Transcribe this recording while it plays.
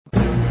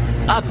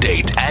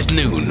Update at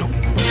noon.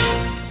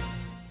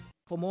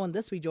 For more on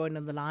this, we joined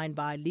on the line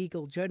by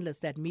legal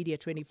journalist at Media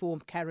 24,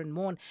 Karen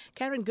Maughan.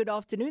 Karen, good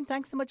afternoon.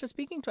 Thanks so much for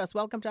speaking to us.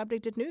 Welcome to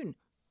Update at Noon.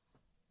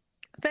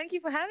 Thank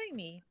you for having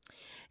me.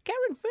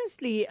 Karen,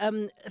 firstly,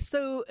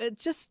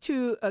 just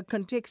to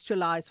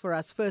contextualize for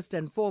us first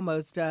and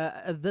foremost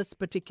this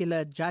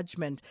particular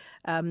judgment,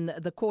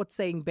 the court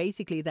saying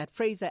basically that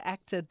Fraser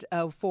acted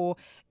for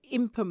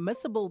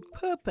impermissible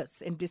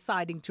purpose in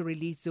deciding to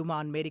release Zuma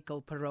on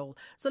medical parole.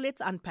 So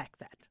let's unpack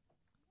that.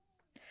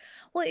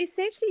 Well,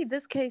 essentially,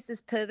 this case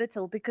is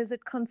pivotal because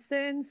it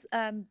concerns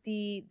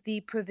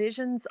the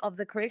provisions of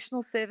the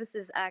Correctional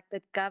Services Act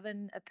that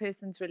govern a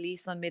person's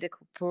release on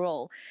medical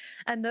parole.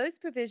 And those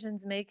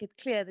provisions make it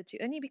clear that you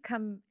only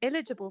become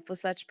eligible for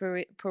such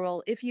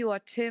parole if you are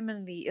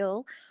terminally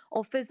ill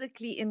or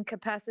physically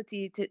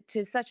incapacitated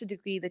to such a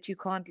degree that you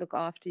can't look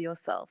after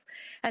yourself.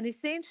 And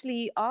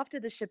essentially, after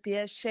the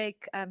Shabir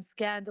Sheikh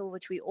scandal,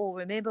 which we all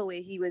remember,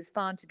 where he was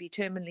found to be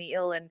terminally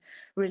ill and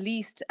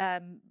released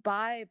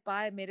by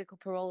medical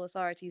parole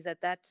authorities at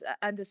that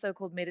under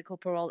so-called medical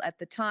parole at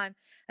the time,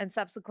 and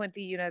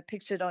subsequently,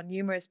 pictured on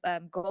numerous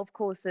golf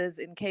courses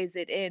in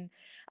KZN.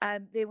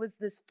 There was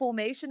this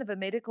formation of a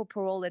medical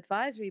parole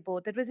advisory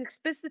board that was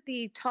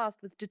explicitly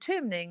tasked with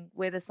determining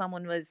whether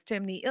someone was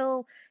terminally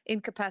ill,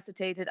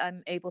 incapacitated,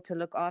 unable to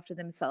look after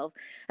themselves.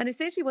 And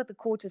essentially what the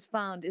court has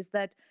found is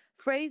that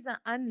Fraser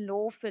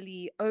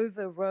unlawfully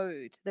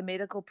overrode the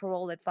medical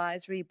parole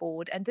advisory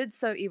board and did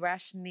so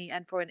irrationally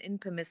and for an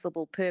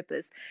impermissible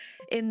purpose,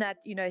 in that,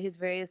 his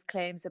various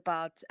claims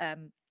about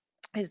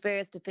his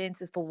various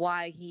defenses for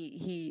why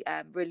he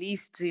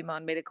released Zuma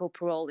on medical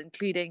parole,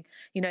 including,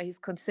 his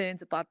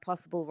concerns about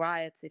possible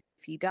riots if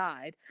he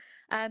died.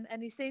 And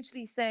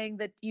essentially saying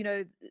that,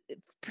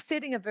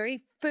 setting a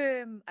very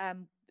firm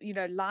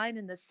line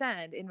in the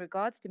sand in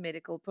regards to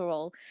medical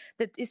parole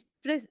that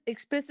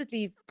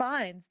explicitly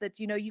finds that,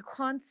 you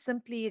can't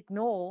simply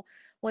ignore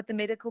what the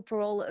Medical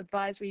Parole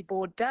Advisory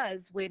Board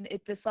does when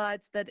it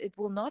decides that it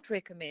will not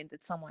recommend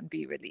that someone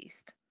be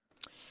released.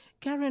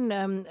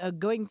 Karen,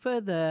 going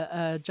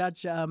further,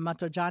 Judge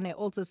Matojane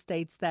also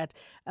states that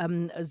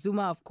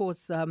Zuma, of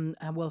course,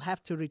 will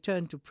have to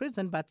return to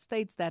prison, but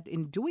states that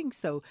in doing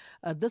so,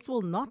 this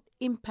will not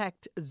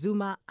impact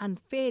Zuma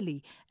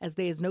unfairly, as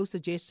there is no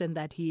suggestion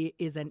that he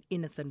is an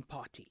innocent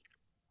party.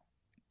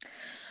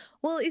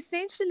 Well,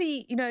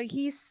 essentially,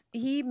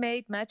 he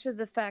made much of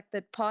the fact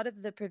that part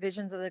of the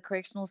provisions of the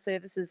Correctional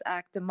Services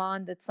Act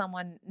demand that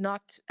someone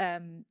not,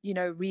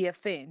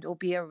 reoffend or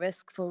be a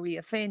risk for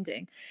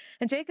reoffending.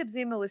 And Jacob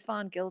Zuma was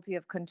found guilty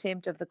of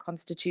contempt of the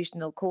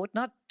Constitutional Court,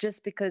 not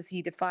just because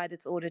he defied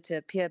its order to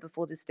appear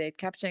before the state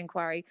capture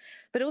inquiry,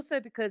 but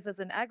also because as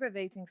an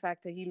aggravating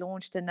factor, he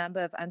launched a number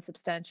of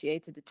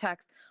unsubstantiated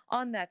attacks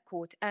on that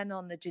court and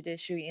on the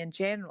judiciary in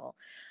general.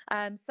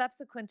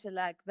 Subsequent to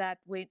that,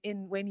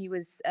 when he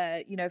was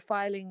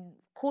filing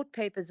court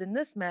papers in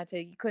this matter,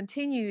 he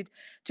continued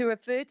to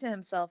refer to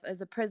himself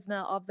as a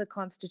prisoner of the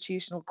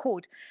Constitutional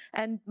Court,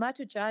 and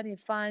Matojane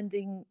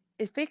finding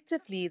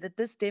effectively that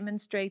this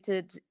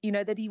demonstrated,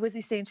 that he was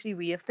essentially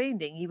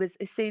reoffending. He was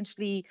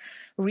essentially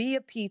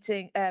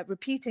repeating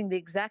the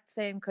exact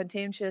same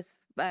contentious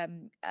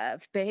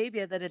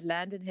behavior that had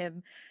landed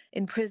him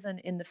in prison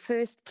in the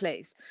first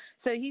place.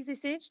 So he's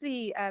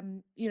essentially,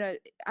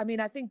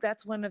 I think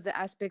that's one of the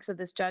aspects of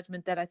this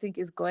judgment that I think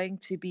is going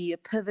to be a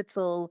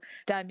pivotal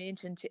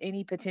dimension to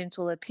any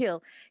potential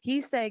appeal.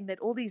 He's saying that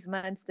all these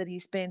months that he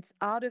spent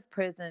out of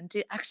prison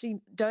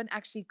don't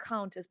actually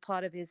count as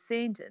part of his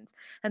sentence,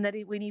 and that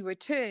when he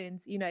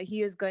returns,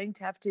 he is going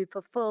to have to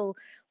fulfill,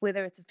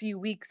 whether it's a few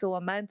weeks or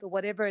a month or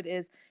whatever it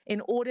is, in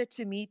order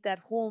to meet that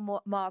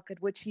hallmark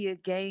at which he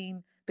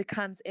again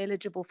becomes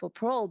eligible for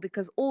parole,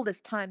 because all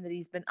this time that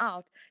he's been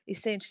out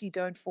essentially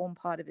don't form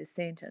part of his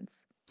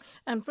sentence.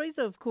 And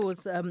Fraser, of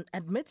course,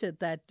 admitted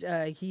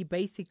that he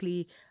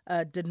basically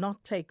did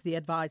not take the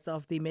advice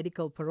of the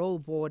Medical Parole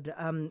Board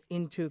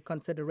into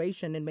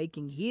consideration in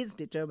making his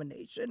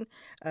determination.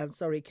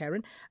 Sorry,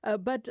 Karen.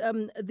 But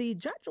the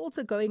judge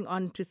also going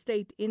on to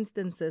state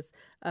instances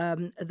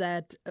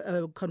that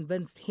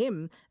convinced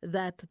him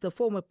that the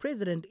former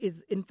president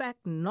is in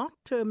fact not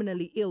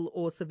terminally ill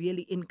or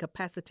severely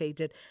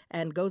incapacitated,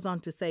 and goes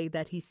on to say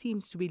that he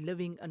seems to be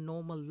living a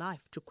normal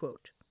life, to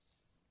quote.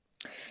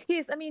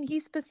 Yes, he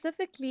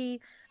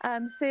specifically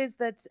says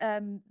that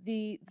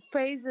the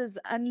Fraser's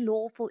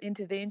unlawful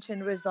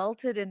intervention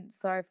resulted in,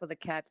 sorry for the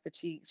cat, but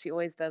she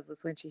always does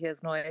this when she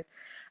hears noise,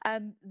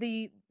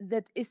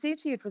 that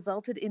essentially it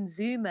resulted in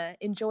Zuma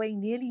enjoying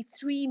nearly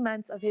 3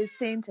 months of his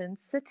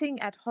sentence sitting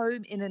at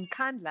home in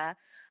Nkandla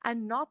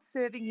and not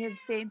serving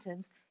his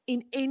sentence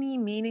in any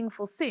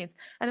meaningful sense.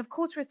 And of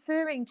course,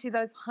 referring to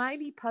those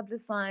highly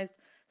publicized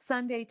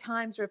Sunday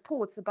Times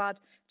reports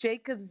about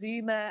Jacob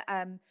Zuma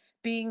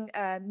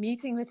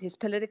meeting with his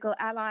political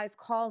allies,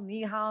 Carl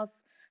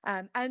Niehaus,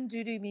 and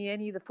Dudu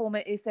Myeni, the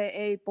former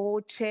SAA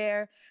board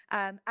chair,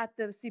 at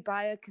the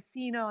Sibaya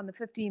Casino on the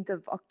 15th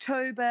of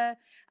October,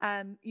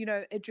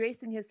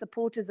 addressing his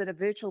supporters at a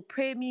virtual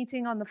prayer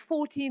meeting on the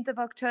 14th of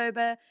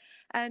October.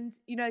 And,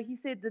 he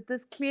said that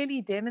this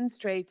clearly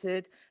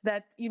demonstrated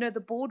that,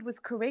 the board was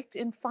correct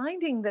in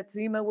finding that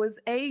Zuma was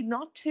A,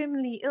 not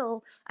terminally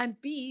ill,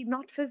 and B,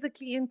 not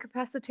physically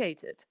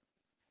incapacitated.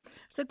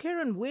 So,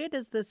 Karen, where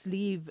does this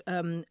leave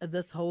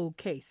this whole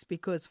case?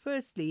 Because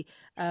firstly,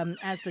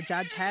 as the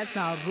judge has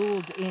now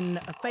ruled in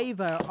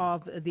favor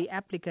of the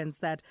applicants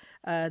that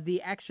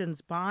the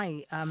actions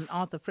by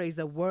Arthur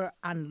Fraser were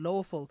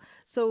unlawful.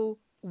 So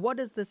what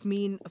does this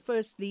mean,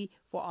 firstly,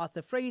 for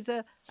Arthur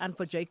Fraser and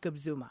for Jacob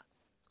Zuma?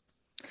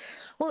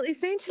 Well,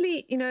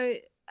 essentially,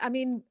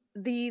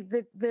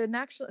 the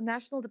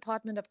National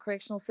Department of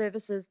Correctional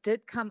Services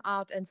did come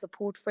out and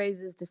support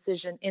Fraser's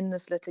decision in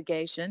this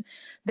litigation.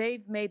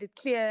 They've made it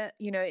clear,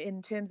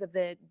 in terms of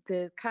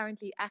the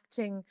currently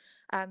acting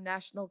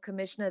National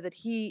Commissioner, that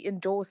he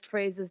endorsed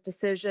Fraser's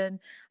decision.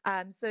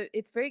 So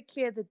it's very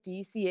clear that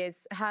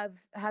DCS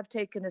have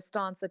taken a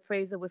stance that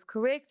Fraser was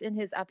correct in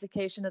his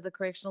application of the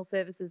Correctional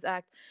Services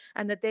Act,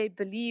 and that they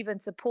believe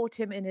and support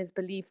him in his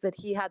belief that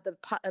he had the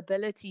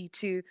ability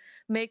to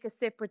make a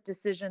separate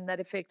decision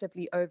that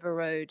effectively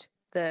overrode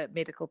the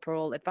Medical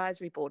Parole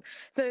Advisory Board.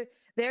 So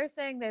they're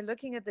saying they're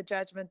looking at the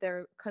judgment,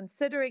 they're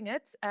considering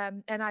it,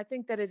 and I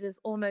think that it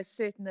is almost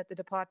certain that the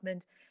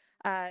department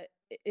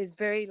is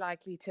very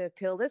likely to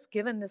appeal this,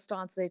 given the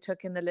stance they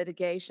took in the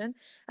litigation.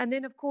 And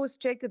then, of course,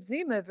 Jacob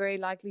Zuma very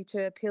likely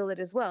to appeal it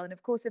as well. And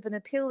of course, if an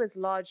appeal is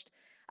lodged,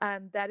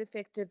 that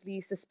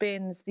effectively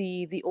suspends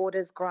the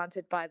orders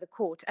granted by the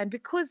court. And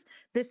because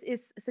this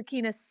is,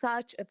 Sakina,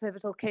 such a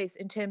pivotal case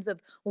in terms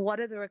of what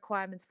are the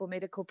requirements for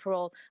medical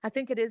parole, I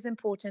think it is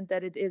important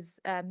that it is,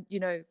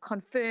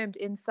 confirmed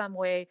in some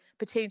way,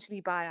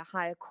 potentially by a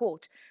higher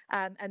court.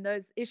 And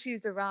those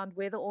issues around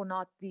whether or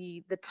not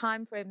the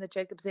time frame that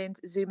Jacob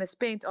Zuma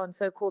spent on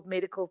so-called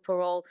medical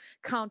parole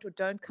count or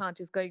don't count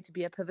is going to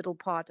be a pivotal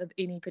part of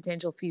any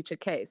potential future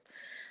case.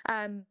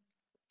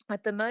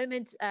 At the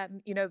moment,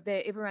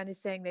 everyone is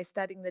saying they're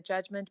studying the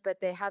judgment, but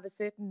they have a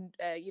certain,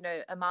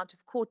 amount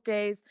of court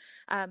days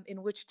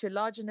in which to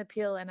lodge an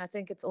appeal. And I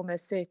think it's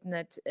almost certain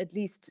that at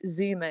least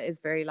Zuma is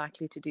very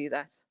likely to do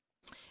that.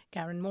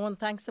 Karen Maughan,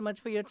 thanks so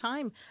much for your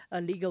time. A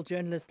legal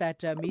journalist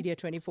at Media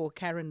 24,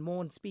 Karen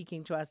Maughan,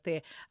 speaking to us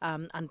there,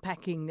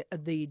 unpacking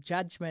the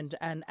judgment.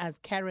 And as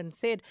Karen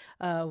said,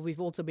 we've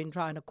also been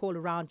trying to call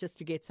around just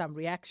to get some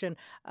reaction.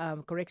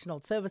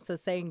 Correctional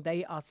Services saying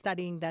they are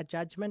studying that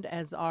judgment,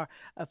 as are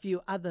a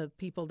few other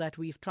people that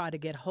we've tried to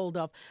get hold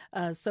of.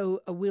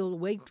 So we'll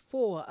wait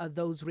for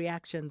those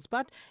reactions.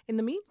 But in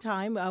the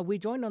meantime, we're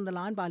joined on the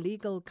line by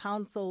legal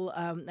counsel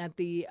at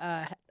the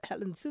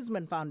Helen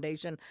Suzman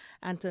Foundation,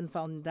 Anton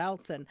van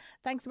Dalsen.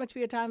 Thanks so much for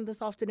your time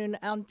this afternoon,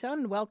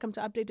 Anton. Welcome to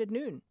Update at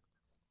Noon.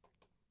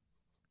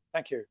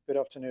 Thank you. Good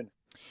afternoon.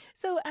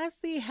 So as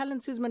the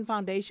Helen Suzman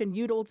Foundation,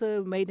 you'd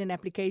also made an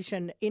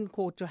application in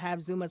court to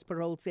have Zuma's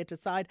parole set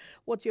aside.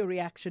 What's your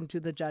reaction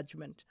to the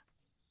judgment?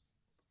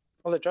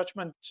 Well, the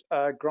judgment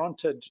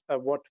granted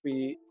what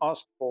we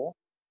asked for,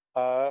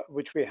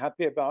 which we're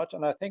happy about.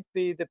 And I think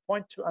the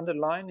point to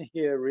underline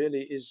here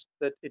really is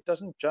that it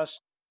doesn't just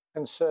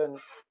concern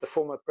the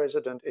former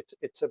president.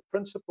 It's a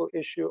principal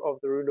issue of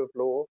the rule of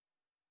law,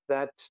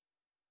 that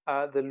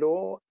the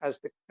law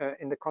as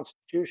in the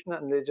constitution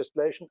and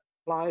legislation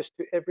applies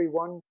to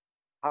everyone,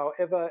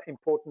 however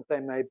important they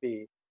may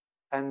be,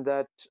 and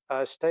that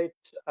state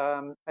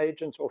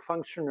agents or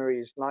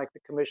functionaries like the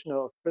Commissioner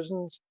of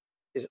Prisons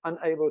is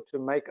unable to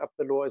make up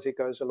the law as he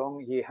goes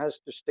along. He has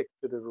to stick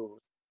to the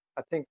rules.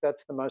 I think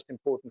that's the most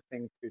important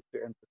thing to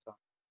emphasize.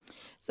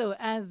 So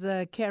as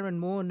Karen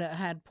Maughan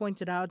had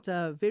pointed out,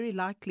 very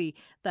likely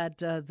that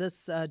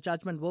this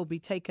judgment will be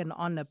taken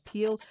on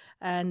appeal.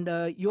 And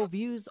your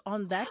views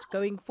on that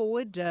going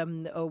forward,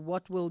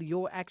 what will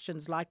your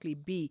actions likely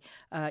be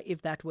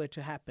if that were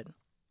to happen?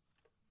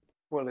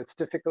 Well, it's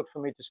difficult for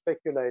me to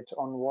speculate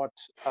on what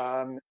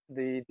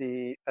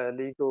the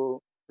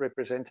legal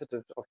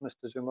representative of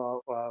Mr. Zuma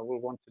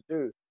will want to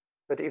do.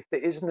 But if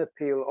there is an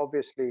appeal,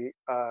 obviously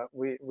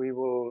we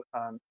will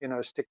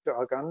stick to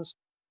our guns.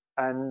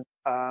 And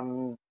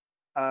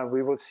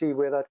we will see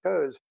where that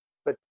goes.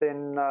 But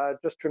then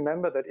just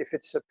remember that if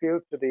it's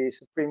appealed to the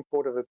Supreme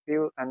Court of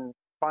Appeal and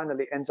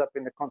finally ends up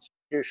in the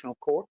Constitutional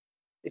Court,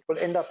 it will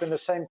end up in the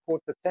same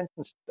court that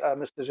sentenced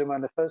Mr. Zuma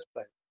in the first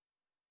place.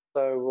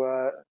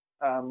 So,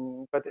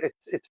 but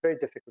it's very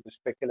difficult to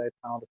speculate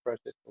how the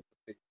process will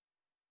proceed.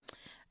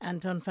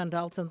 Anton van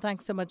Dalton,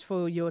 thanks so much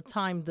for your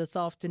time this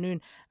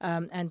afternoon.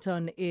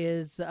 Anton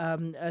is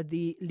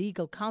the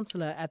legal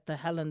counselor at the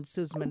Helen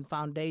Suzman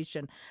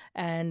Foundation.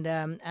 And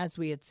as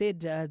we had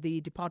said,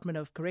 the Department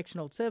of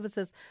Correctional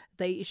Services,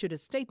 they issued a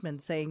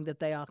statement saying that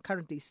they are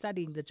currently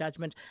studying the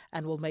judgment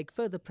and will make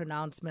further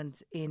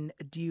pronouncements in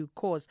due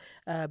course,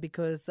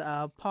 because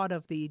part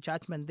of the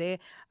judgment there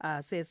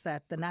says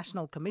that the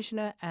National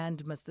Commissioner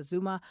and Mr.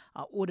 Zuma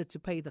are ordered to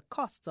pay the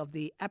costs of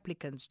the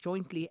applicants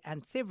jointly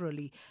and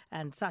severally,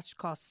 and such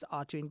costs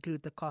are to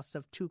include the costs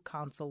of two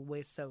counsel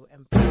where so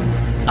employed.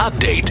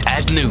 Update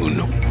at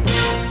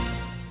noon.